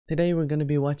Today we're gonna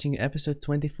be watching episode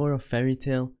 24 of Fairy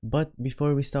Tail, but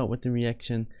before we start with the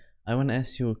reaction, I wanna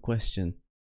ask you a question.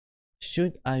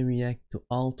 Should I react to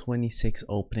all 26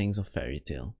 openings of Fairy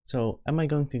Tail? So, am I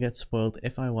going to get spoiled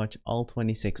if I watch all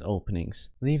 26 openings?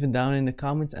 Leave it down in the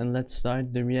comments and let's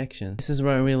start the reaction. This is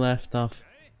where we left off.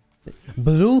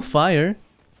 Blue fire?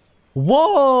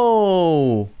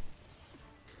 Whoa!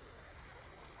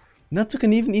 Natsu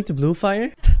can even eat the blue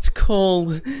fire? That's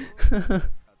cold.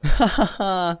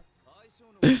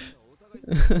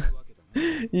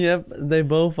 Yep, they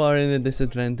both are in a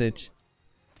disadvantage.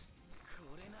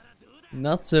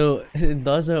 Natsu, it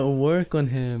doesn't work on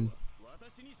him.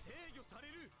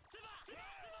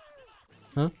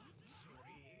 Huh?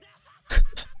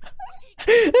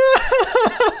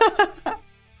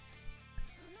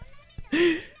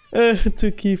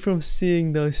 To keep from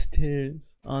seeing those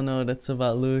tears. Oh no, that's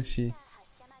about Lucy.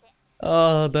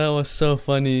 Oh, that was so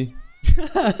funny.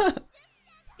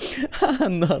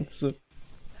 Natsu.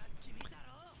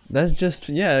 That's just,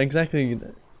 yeah, exactly.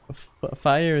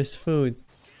 Fire is food.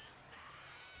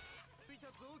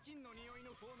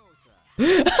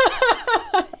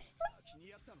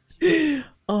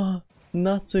 Oh,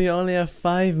 Natsu, you only have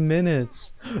 5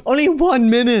 minutes. Only 1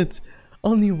 minute!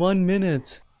 Only 1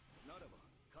 minute.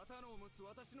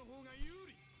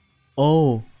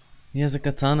 Oh, he has a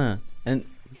katana. And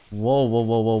whoa, whoa,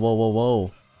 whoa, whoa, whoa, whoa,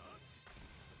 whoa.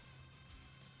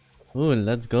 Ooh,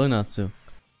 let's go, Natsu.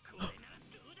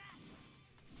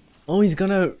 Oh, he's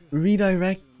gonna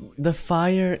redirect the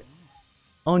fire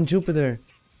on Jupiter.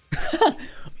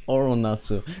 Or on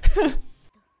Natsu.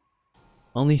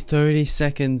 Only 30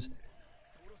 seconds.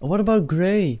 What about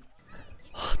Gray?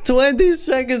 20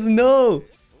 seconds, no!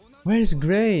 Where is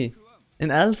Gray?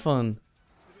 And Alphon?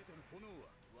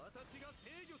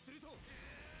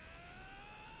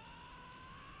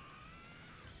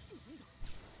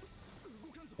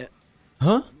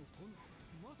 Huh?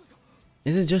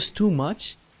 Is it just too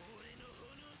much?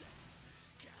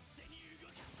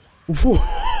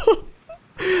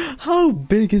 How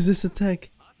big is this attack?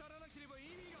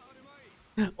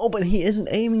 Oh, but he isn't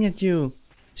aiming at you.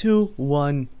 2,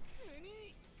 1.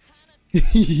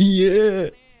 Yeah!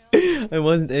 I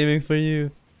wasn't aiming for you.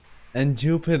 And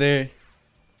Jupiter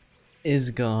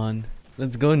is gone.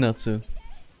 Let's go, Natsu.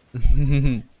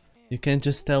 You can't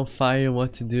just tell fire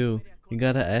what to do. You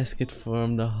gotta ask it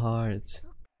from the heart.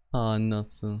 Oh,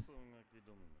 Natsu.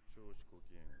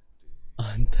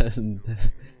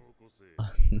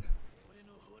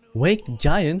 Wake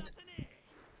giant?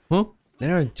 Huh?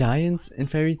 There are giants in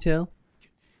Fairy Tail?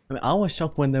 I mean, I was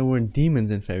shocked when there were demons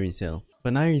in Fairy Tail.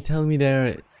 But now you're telling me there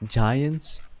are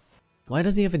giants? Why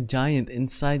does he have a giant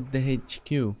inside the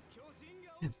HQ?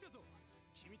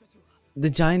 The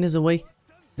giant is awake.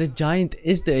 The giant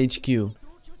is the HQ.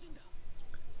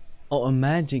 Oh, a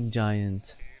magic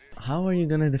giant. How are you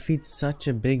gonna defeat such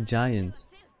a big giant?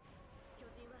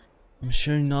 I'm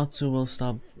sure Natsu will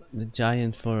stop the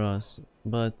giant for us,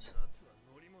 but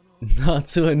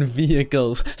Natsu and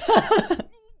vehicles.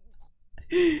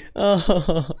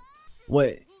 Oh,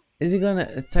 wait, is he gonna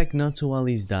attack Natsu while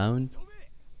he's down?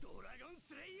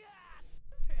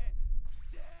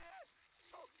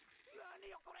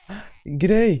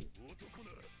 G'day!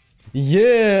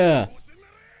 Yeah!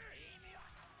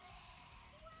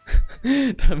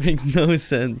 That makes no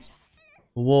sense.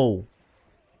 Whoa.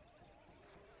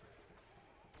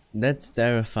 That's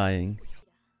terrifying.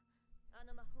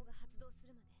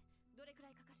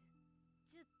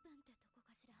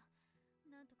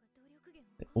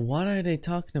 What are they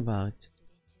talking about?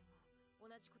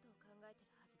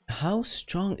 How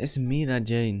strong is Mira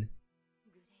Jane?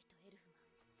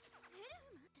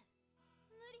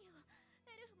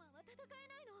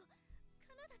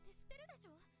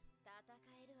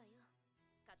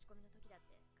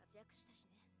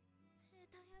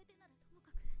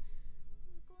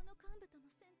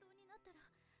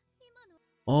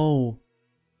 Oh,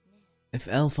 if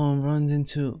Alphon runs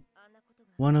into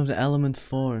one of the element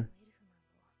 4.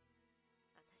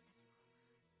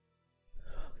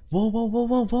 Whoa, whoa, whoa,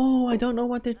 whoa, whoa, I don't know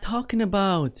what they're talking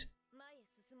about.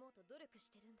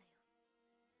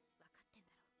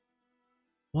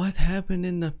 What happened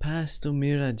in the past to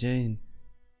Mira Jane?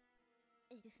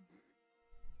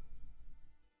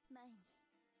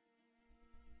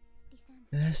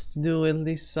 It has to do with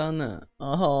Lisanna.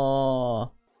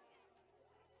 Oh.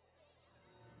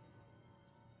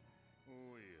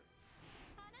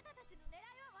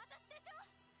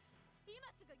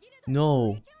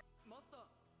 No.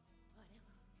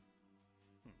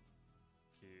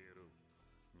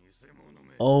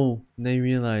 Oh, they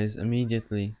realize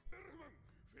immediately.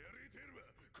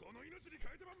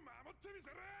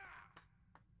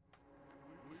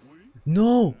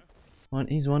 No!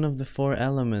 He's one of the 4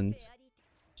 elements.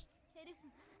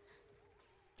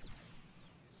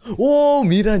 Oh,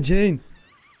 Mira Jane!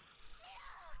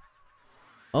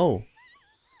 Oh.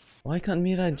 Why can't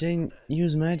Mira Jane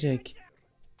use magic?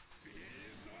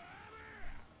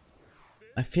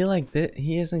 I feel like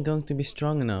he isn't going to be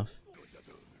strong enough.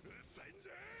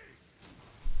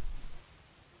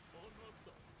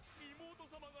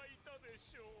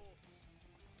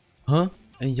 Huh?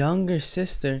 A younger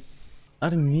sister?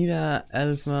 Are Mira,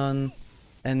 Elfman,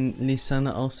 and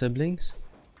Lisanna all siblings?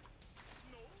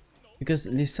 Because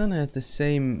Lisanna had the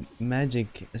same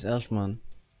magic as Elfman.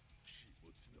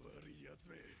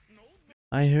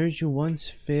 I heard you once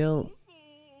failed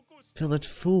at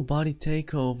full body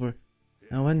takeover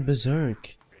and went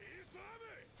berserk.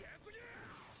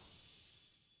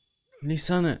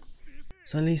 Lisanna.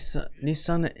 So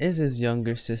Lisanna is his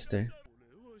younger sister.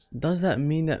 Does that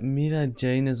mean that Mira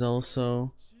Jane is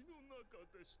also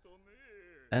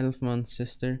Elfman's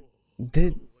sister?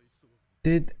 Did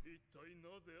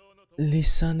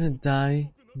Lisanna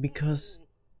die because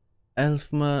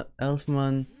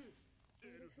Elfman?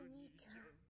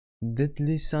 Did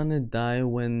Lisanna die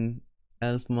when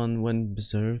Elfman went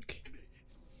berserk?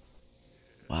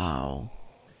 Wow.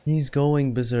 He's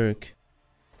going berserk.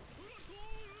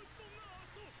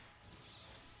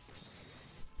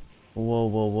 Whoa,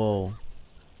 whoa, whoa.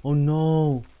 Oh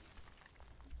no!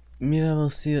 Mira will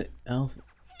see Elf.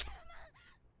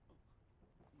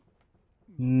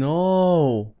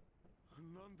 No!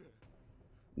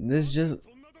 This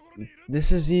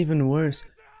is even worse.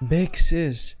 Big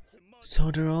sis.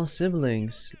 So they're all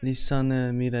siblings.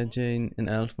 Lisanna, Mira Jane, and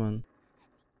Elfman.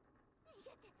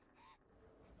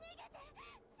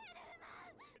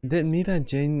 Did Mira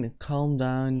Jane calm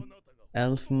down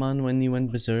Elfman when he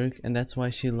went berserk, and that's why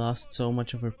she lost so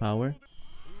much of her power?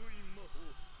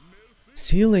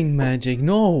 Sealing magic!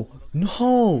 No!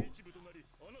 No!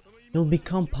 He'll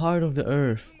become part of the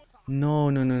earth. No,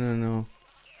 no, no, no, no.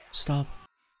 Stop.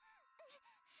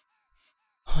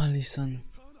 Holy son.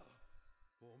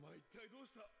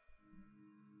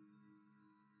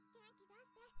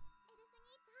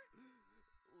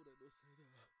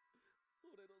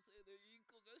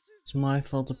 It's my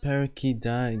fault the parakeet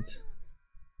died.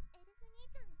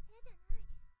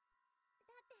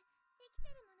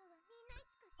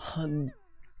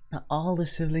 All the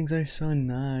siblings are so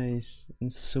nice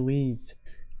and sweet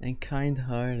and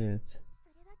kind-hearted.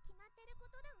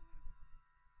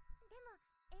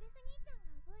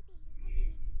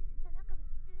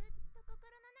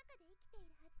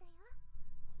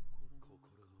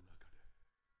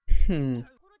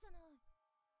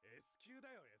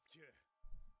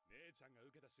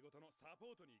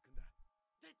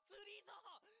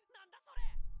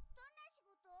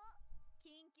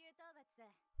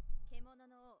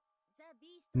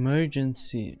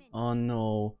 Emergency. Oh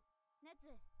no.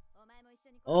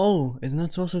 Oh, is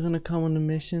Natsu also gonna come on the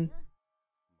mission?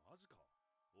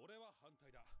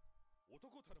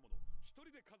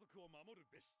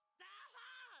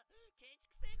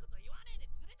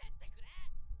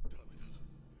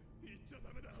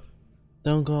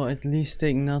 Don't go, at least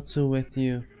take Natsu with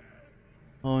you.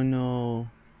 Oh no.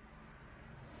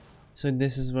 So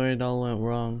this is where it all went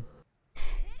wrong.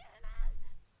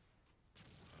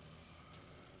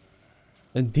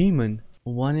 A demon?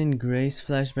 One in Gray's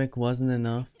flashback wasn't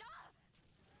enough.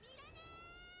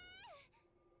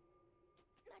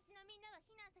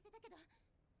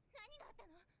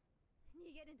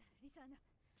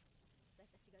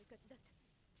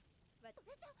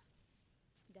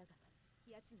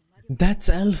 That's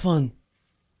Elfan!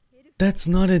 That's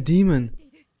not a demon!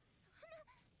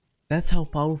 That's how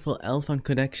powerful Elfan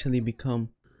could actually become.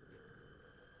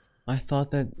 I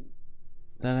thought that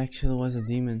actually was a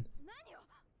demon.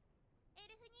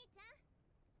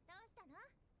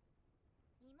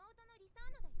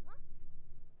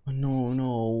 Oh, no,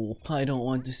 no, I don't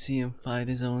want to see him fight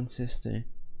his own sister.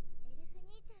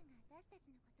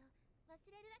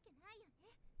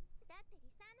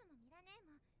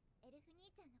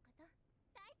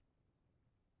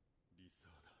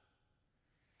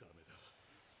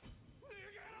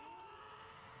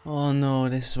 Oh no,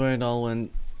 this is where it all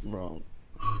went wrong.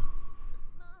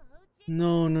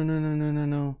 No, no, no, no, no, no,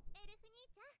 no.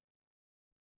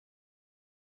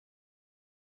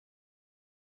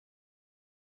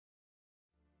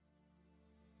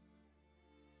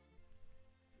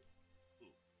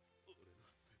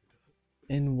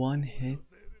 In one hit?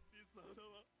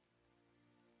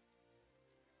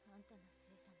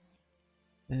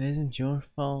 It isn't your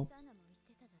fault.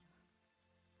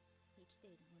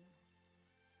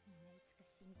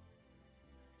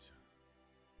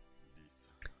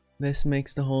 This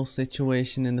makes the whole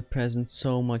situation in the present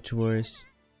so much worse.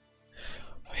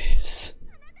 Yes.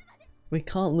 We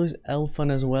can't lose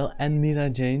Elfan as well and Mira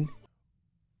Jane.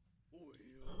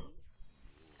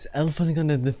 Is Elfan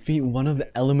gonna defeat one of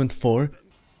the Element 4?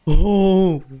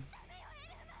 Oh!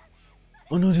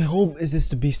 Oh no, the whole... Is this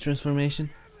the beast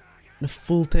transformation? The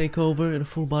full takeover? The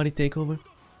full body takeover?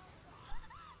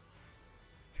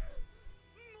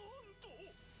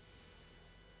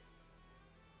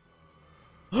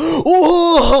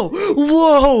 Whoa!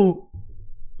 Whoa!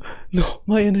 No,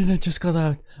 my internet just got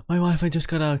out. My Wi-Fi just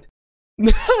got out.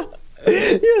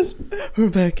 Yes, we're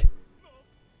back.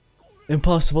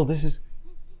 Impossible, this is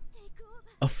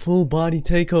a full body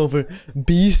takeover.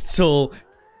 Beast soul.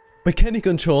 But can he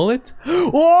control it?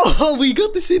 Whoa, we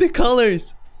got to see the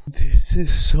colors. This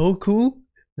is so cool.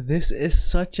 This is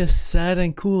such a sad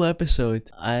and cool episode.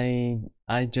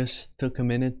 I just took a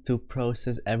minute to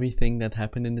process everything that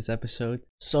happened in this episode.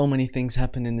 So many things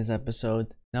happened in this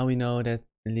episode. Now we know that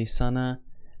Lisanna,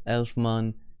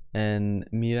 Elfman, and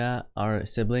Mira are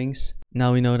siblings.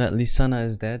 Now we know that Lisanna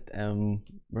is dead, and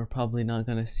we're probably not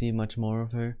gonna see much more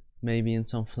of her. Maybe in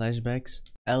some flashbacks.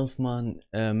 Elfman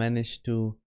managed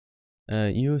to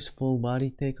use full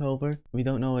body takeover. We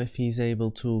don't know if he's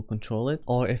able to control it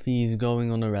or if he's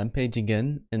going on a rampage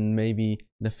again and maybe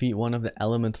defeat one of the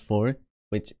Element 4,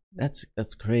 which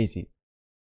that's crazy.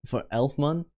 For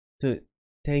Elfman to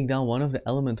take down one of the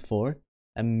Element 4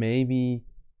 and maybe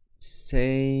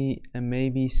save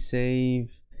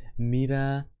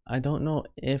Mira. I don't know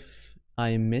if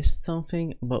I missed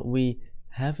something, but we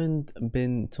haven't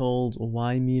been told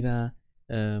why Mira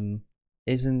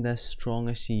isn't as strong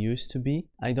as she used to be.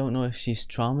 I don't know if she's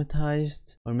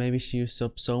traumatized or maybe she used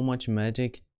up so much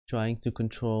magic trying to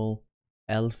control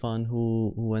Elfan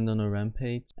who went on a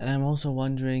rampage. And I'm also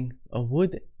wondering,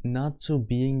 would Natsu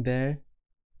being there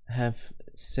have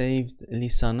saved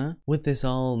Lisanna? Would this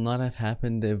all not have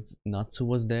happened if Natsu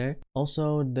was there?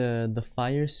 Also, the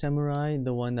fire samurai,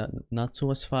 the one that Natsu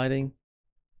was fighting,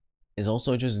 is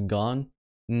also just gone.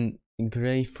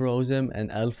 Gray froze him and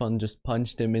Elfan just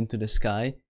punched him into the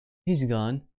sky. He's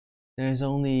gone. There's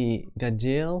only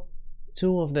Gajeel,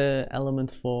 2 of the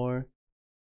Element 4,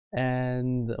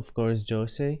 and of course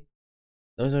Jose.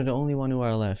 Those are the only one who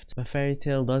are left. But Fairy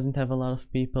Tail doesn't have a lot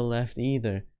of people left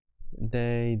either.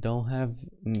 They don't have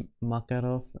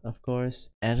Makarov, of course.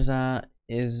 Erza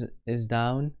is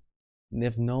down. They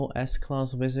have no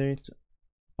S-Class wizards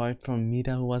apart from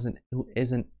Mira who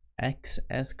is an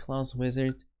ex-S-Class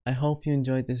wizard. I hope you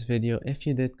enjoyed this video. If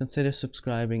you did, consider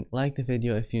subscribing, like the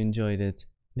video if you enjoyed it,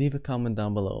 leave a comment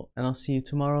down below, and I'll see you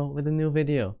tomorrow with a new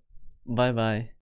video. Bye bye.